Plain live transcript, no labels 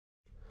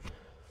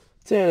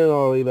And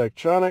all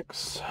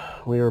electronics,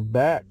 we are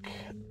back.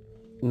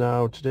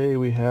 Now today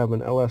we have an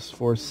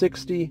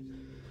LS460.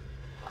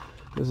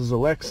 This is a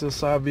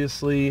Lexus,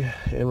 obviously,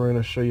 and we're going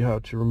to show you how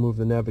to remove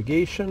the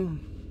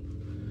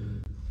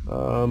navigation.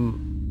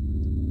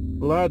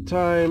 A lot of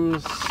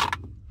times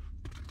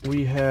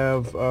we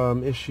have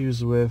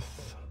issues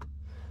with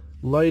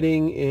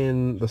lighting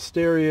in the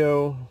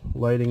stereo,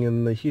 lighting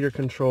in the heater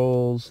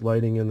controls,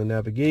 lighting in the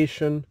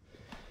navigation.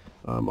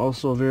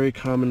 Also a very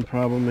common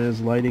problem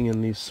is lighting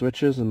in these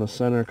switches in the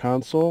center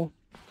console.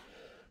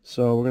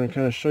 So we're going to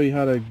kind of show you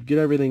how to get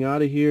everything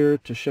out of here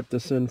to ship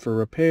this in for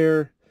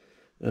repair,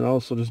 and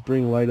also just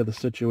bring light of the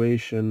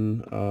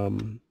situation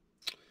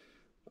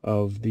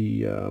of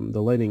the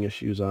lighting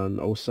issues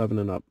on 07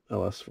 and up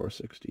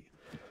LS460.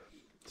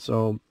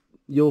 So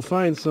you'll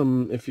find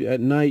some, if you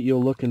at night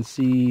you'll look and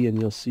see, and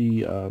you'll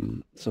see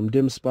some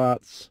dim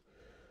spots.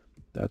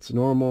 That's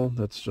normal.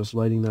 That's just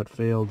lighting that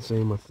failed.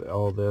 Same with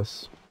all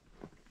this.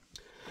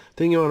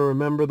 Thing you want to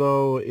remember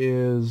though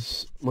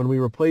is when we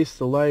replace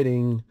the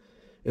lighting,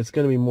 it's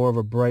going to be more of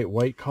a bright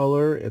white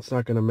color. It's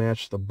not going to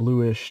match the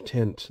bluish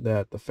tint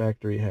that the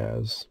factory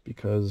has,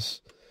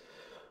 because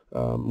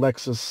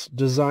Lexus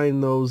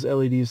designed those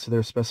LEDs to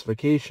their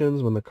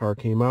specifications when the car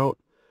came out.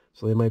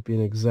 So they might be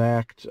an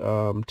exact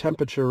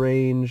temperature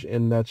range,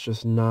 and that's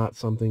just not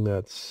something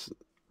that's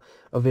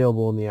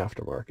available in the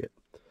aftermarket.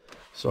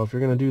 So if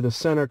you're going to do the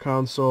center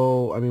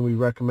console, I mean, we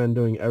recommend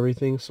doing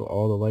everything so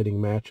all the lighting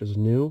matches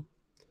new.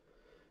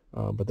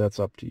 But that's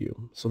up to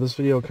you. So this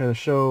video will kind of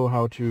show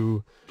how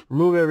to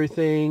remove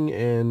everything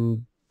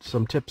and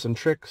some tips and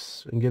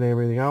tricks and getting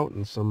everything out,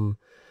 and some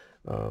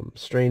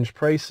strange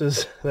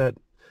prices that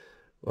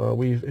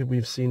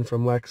we've seen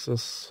from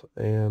Lexus,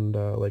 and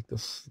like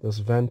this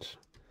vent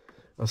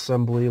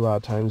assembly. A lot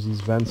of times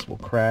these vents will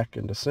crack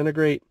and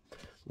disintegrate.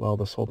 Well,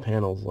 this whole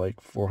panel is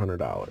like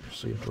 $400,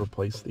 so you have to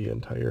replace the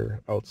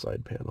entire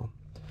outside panel.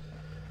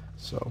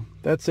 So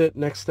that's it.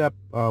 Next step,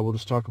 we'll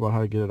just talk about how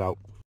to get it out.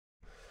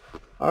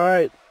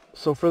 Alright,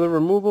 so for the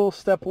removal,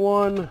 step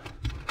one,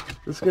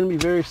 this is going to be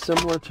very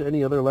similar to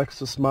any other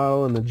Lexus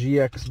model in the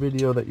GX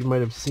video that you might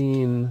have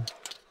seen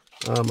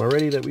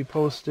already that we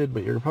posted,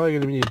 but you're probably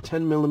going to need a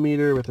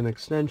 10mm with an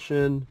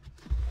extension,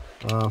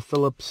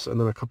 Phillips,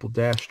 and then a couple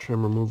dash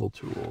trim removal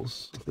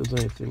tools. If there's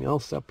anything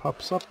else that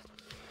pops up,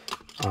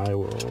 I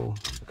will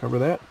cover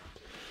that.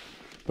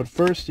 But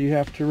first you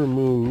have to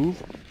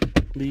remove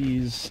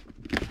these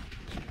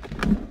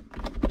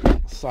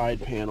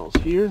side panels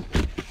here.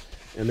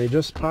 And they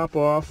just pop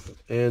off,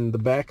 and the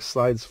back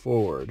slides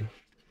forward.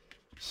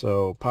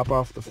 So pop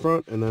off the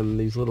front, and then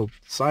these little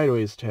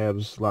sideways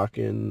tabs lock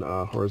in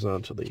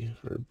horizontally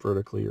or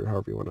vertically, or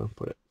however you want to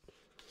put it.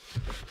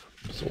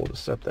 So we'll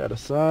just set that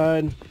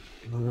aside.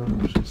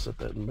 Just set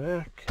that in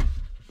back.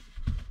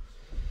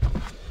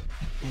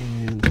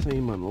 And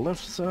same on the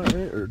left side,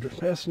 or the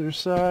passenger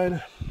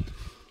side.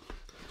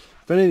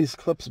 If any of these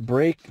clips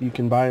break, you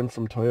can buy them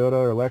from Toyota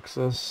or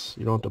Lexus.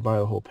 You don't have to buy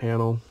the whole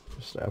panel.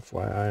 Just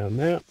FYI on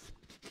that.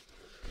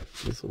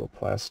 These little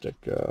plastic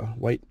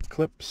white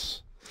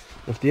clips.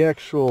 If the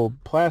actual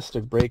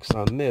plastic breaks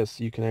on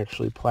this, you can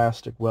actually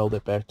plastic weld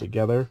it back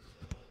together.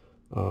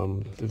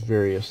 There's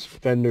various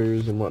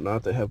fenders and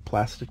whatnot that have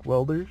plastic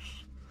welders.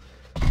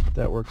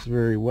 That works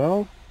very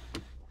well.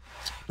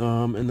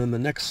 And then the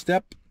next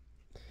step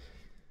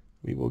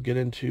we will get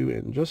into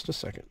in just a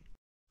second.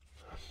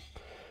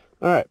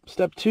 Alright,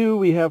 step two,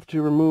 we have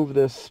to remove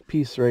this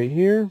piece right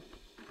here.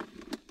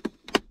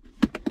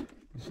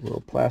 A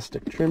little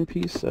plastic trim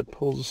piece that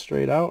pulls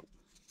straight out.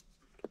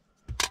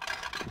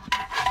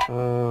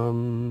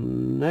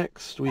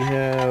 Next we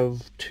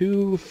have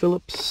two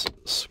Phillips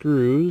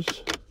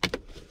screws,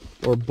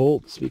 or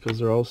bolts, because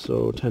they're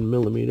also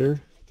 10mm.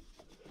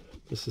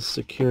 This is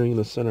securing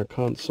the center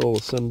console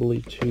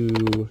assembly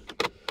to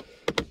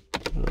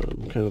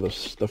kind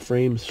of the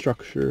frame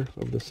structure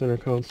of the center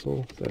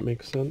console, if that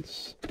makes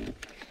sense.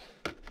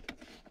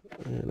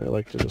 And I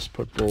like to just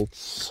put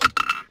bolts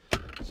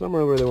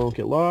somewhere where they won't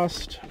get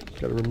lost.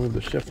 Got to remove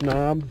the shift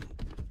knob.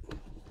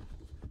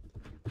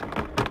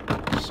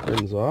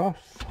 Spins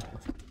off.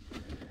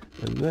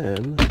 And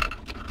then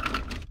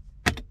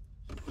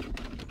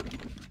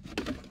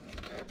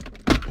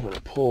I'm going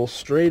to pull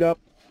straight up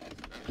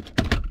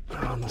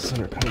on the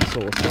center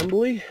console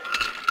assembly.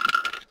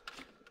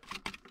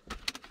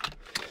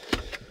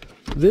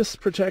 This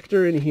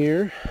protector in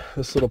here,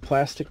 this little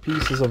plastic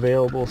piece, is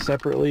available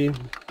separately.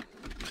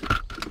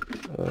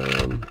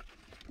 A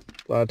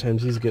lot of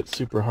times these get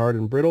super hard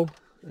and brittle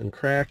and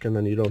crack, and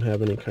then you don't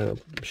have any kind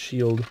of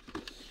shield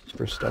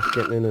for stuff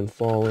getting in and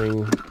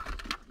falling,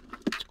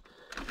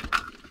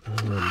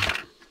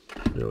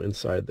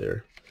 inside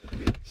there.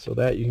 So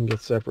that you can get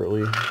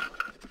separately.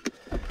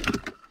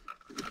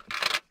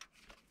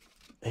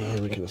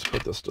 And we can just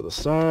put this to the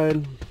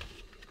side.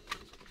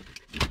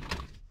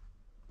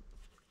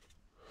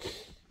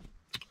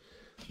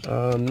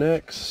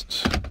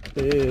 Next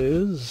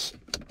is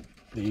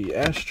the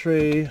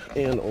ashtray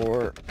and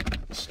or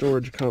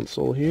storage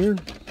console here.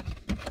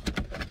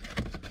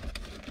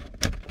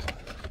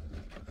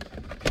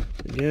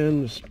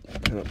 again, just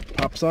kind of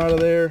pops out of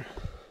there.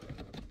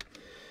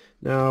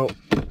 Now,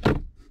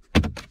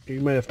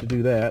 you might have to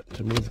do that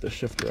to move the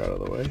shifter out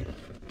of the way.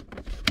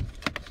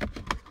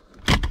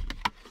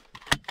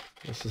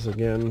 This is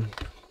again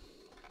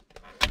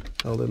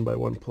held in by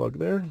one plug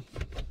there.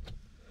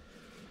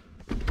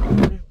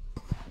 Okay.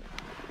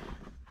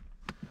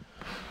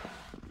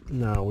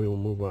 Now we will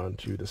move on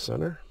to the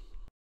center.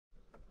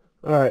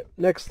 Alright,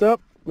 next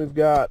up we've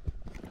got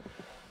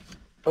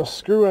a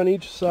screw on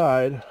each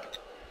side.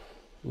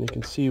 And you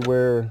can see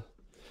where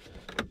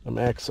I'm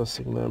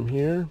accessing them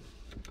here.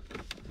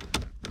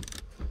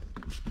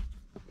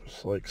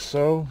 Just like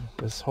so.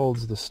 This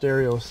holds the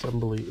stereo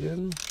assembly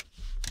in.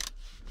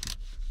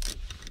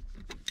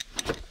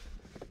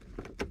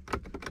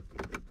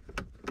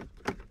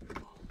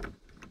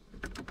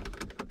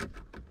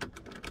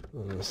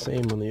 And the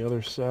same on the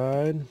other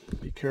side.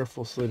 Be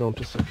careful so they don't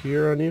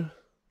disappear on you.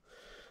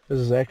 This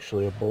is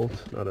actually a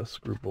bolt, not a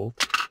screw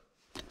bolt.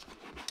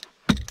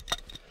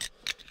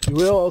 You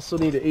will also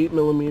need an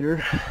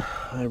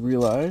 8mm, I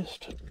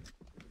realized.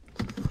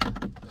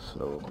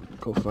 So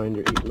go find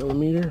your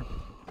 8mm.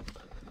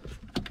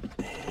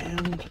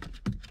 And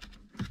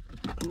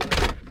I'm going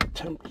to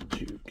attempt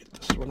to get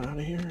this one out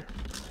of here.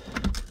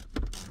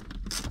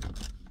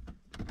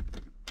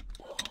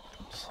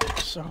 Just like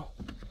so.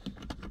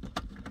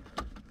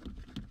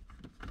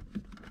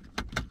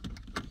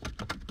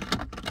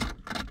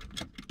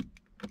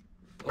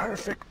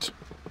 Perfect.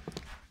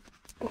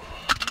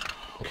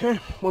 Okay,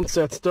 once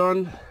that's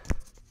done,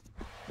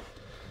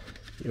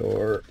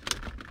 your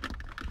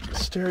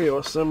stereo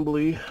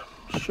assembly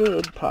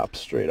should pop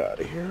straight out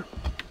of here.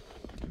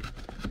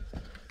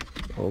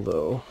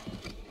 Although,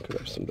 could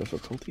have some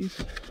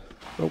difficulties.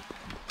 Nope.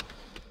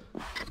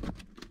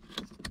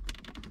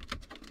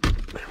 There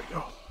we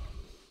go.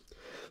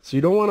 So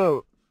you don't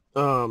want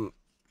to,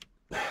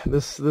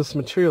 this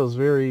material is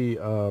very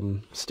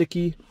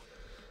sticky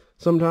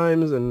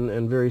sometimes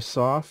and very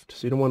soft,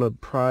 so you don't want to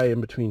pry in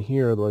between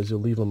here, otherwise you'll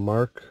leave a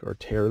mark or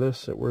tear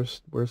this at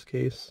worst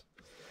case.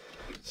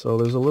 So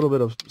there's a little bit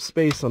of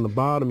space on the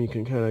bottom. You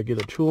can kind of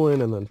get a tool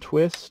in and then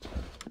twist.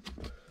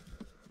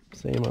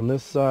 Same on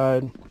this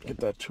side. Get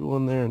that tool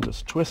in there and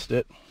just twist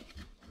it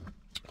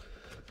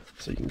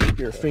so you can get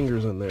your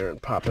fingers in there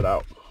and pop it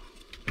out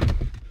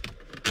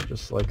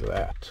just like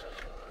that.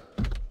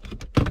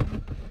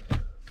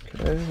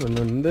 Okay, and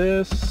then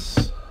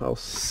this, I'll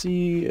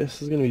see,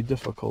 this is going to be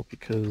difficult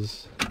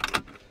because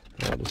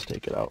I'll just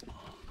take it out.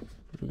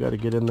 We've got to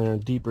get in there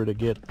deeper to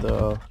get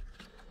the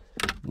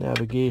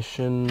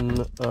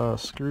navigation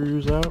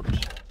screws out.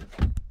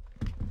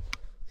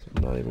 So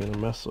I'm not even going to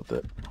mess with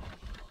it.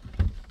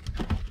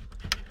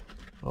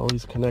 All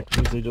these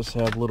connectors, they just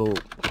have little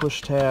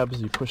push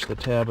tabs. You push the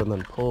tab and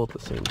then pull at the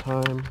same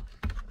time.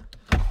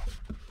 And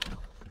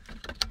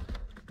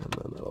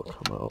then that'll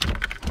come out.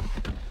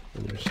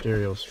 And your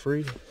stereo's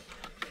free.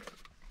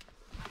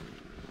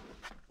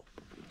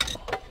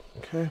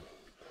 Okay.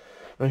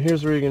 Now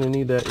here's where you're going to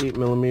need that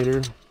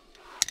 8mm.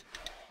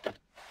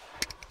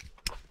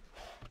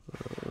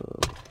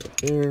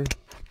 Right there.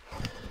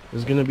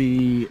 There's going to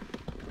be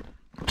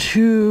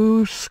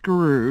 2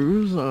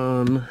 screws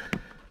on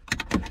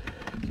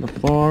the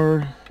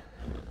far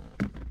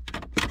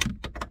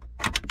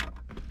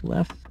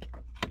left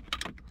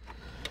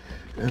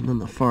and then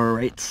the far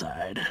right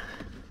side,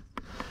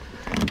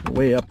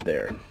 way up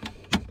there.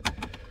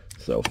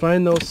 So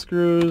find those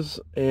screws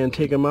and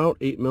take them out,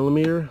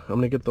 8mm. I'm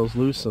going to get those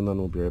loose and then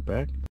we'll be right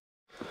back.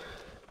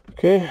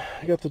 Okay,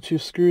 I got the 2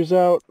 screws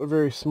out. They're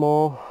very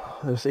small.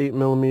 This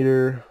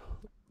 8mm,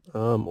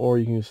 or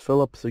you can use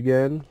Phillips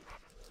again.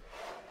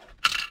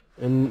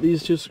 And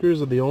these 2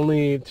 screws are the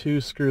only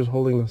 2 screws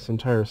holding this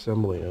entire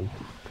assembly in.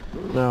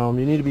 Now,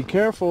 you need to be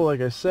careful,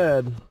 like I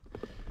said,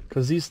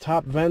 because these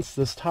top vents,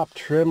 this top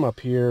trim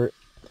up here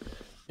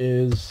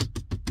is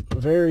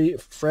very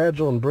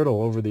fragile and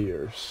brittle over the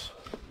years.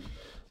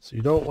 So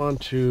you don't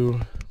want to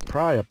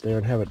pry up there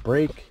and have it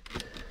break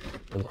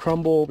and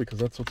crumble, because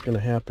that's what's going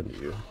to happen to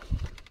you.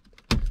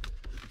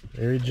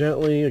 Very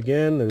gently,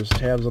 again, there's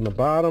tabs on the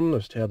bottom,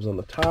 there's tabs on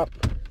the top.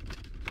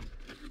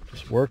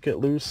 Just work it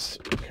loose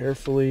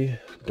carefully.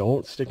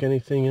 Don't stick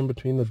anything in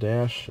between the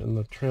dash and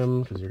the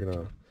trim, because you're going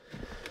to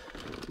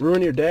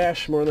ruin your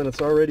dash more than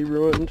it's already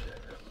ruined.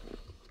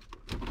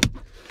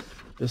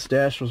 This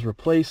dash was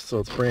replaced, so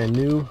it's brand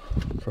new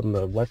from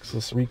the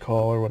Lexus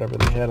recall or whatever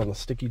they had on the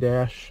sticky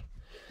dash.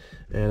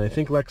 And I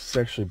think Lexus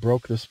actually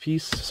broke this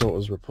piece, so it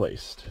was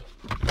replaced.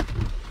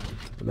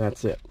 And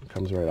that's it. It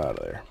comes right out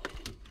of there.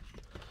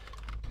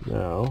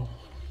 Now,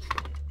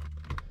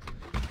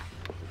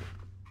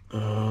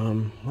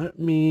 let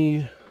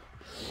me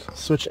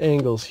switch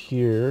angles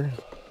here.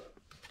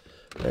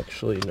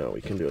 Actually, no,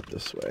 we can do it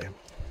this way.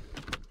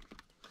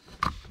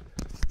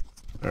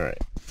 Alright,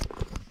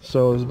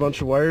 so there's a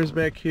bunch of wires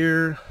back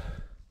here.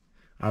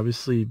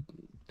 Obviously,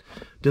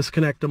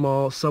 disconnect them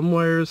all. Some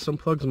wires, some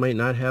plugs might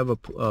not have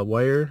a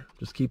wire.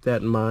 Just keep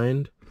that in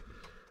mind.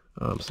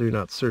 So you're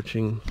not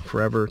searching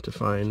forever to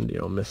find,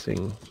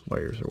 missing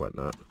wires or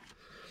whatnot.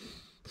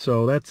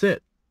 So that's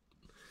it.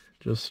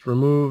 Just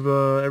remove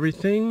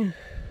everything,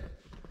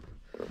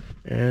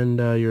 and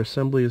your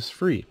assembly is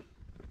free.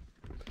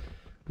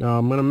 Now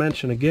I'm going to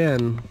mention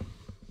again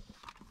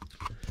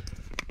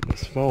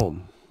this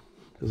foam,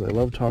 because I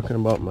love talking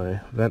about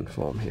my vent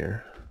foam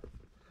here.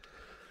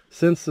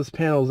 Since this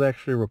panel is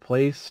actually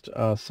replaced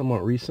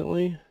somewhat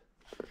recently,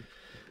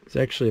 it's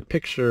actually a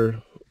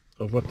picture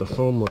of what the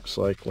foam looks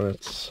like when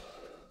it's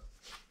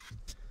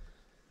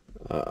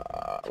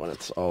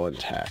all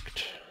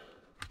intact.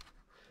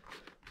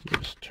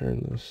 Just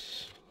turn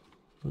this.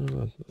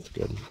 Oh, that's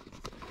good.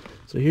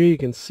 So here you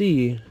can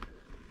see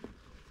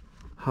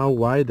how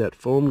wide that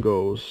foam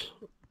goes,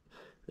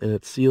 and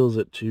it seals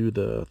it to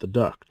the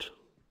duct.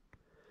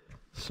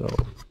 So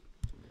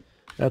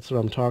that's what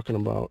I'm talking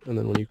about. And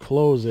then when you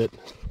close it,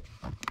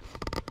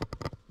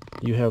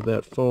 you have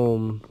that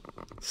foam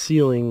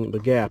sealing the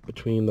gap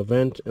between the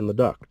vent and the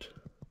duct.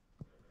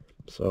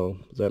 So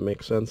does that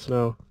make sense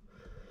now?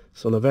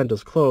 So when the vent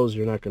is closed,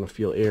 you're not going to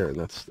feel air, and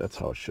that's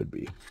how it should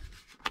be.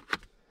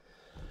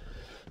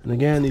 And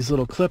again, these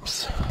little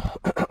clips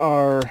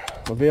are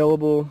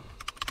available.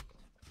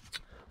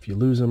 If you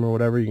lose them or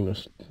whatever, you can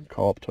just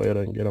call up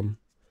Toyota and get them.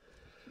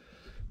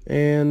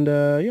 And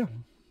yeah,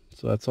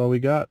 so that's all we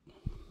got.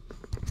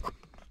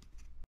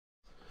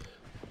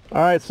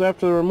 Alright, so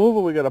after the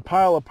removal, we got a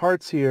pile of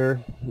parts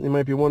here. You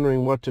might be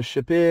wondering what to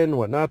ship in,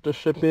 what not to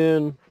ship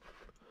in.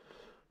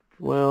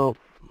 Well,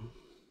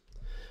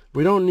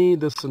 we don't need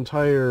this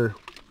entire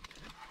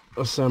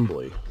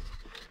assembly.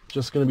 It's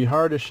just going to be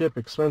hard to ship,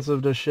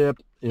 expensive to ship,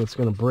 and it's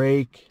going to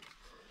break.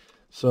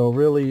 So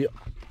really,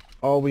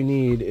 all we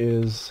need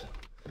is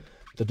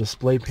the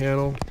display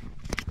panel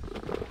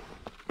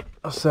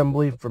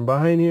assembly from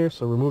behind here.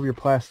 So remove your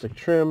plastic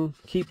trim,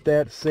 keep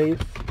that safe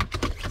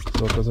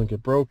so it doesn't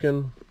get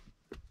broken.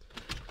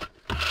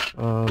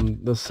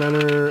 The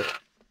center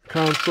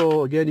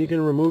console, again, you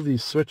can remove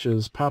these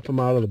switches, pop them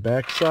out of the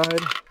back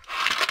side,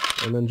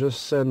 and then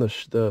just send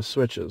the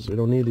switches. We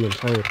don't need the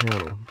entire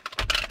panel.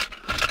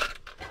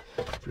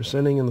 If you're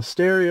sending in the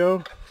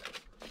stereo,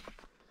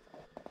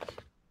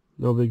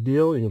 no big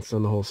deal. You can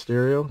send the whole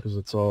stereo because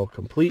it's all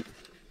complete.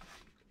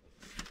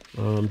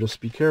 Just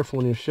be careful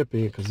when you're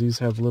shipping it, because these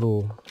have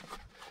little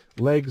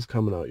legs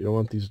coming out. You don't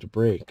want these to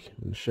break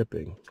in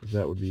shipping, because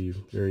that would be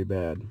very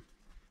bad.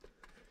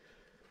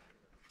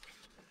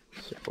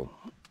 So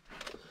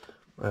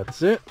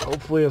that's it.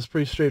 Hopefully it's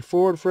pretty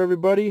straightforward for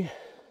everybody,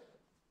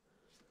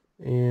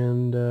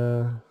 and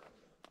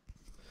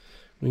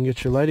we can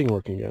get your lighting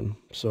working again.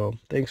 So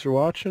thanks for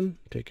watching.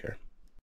 Take care.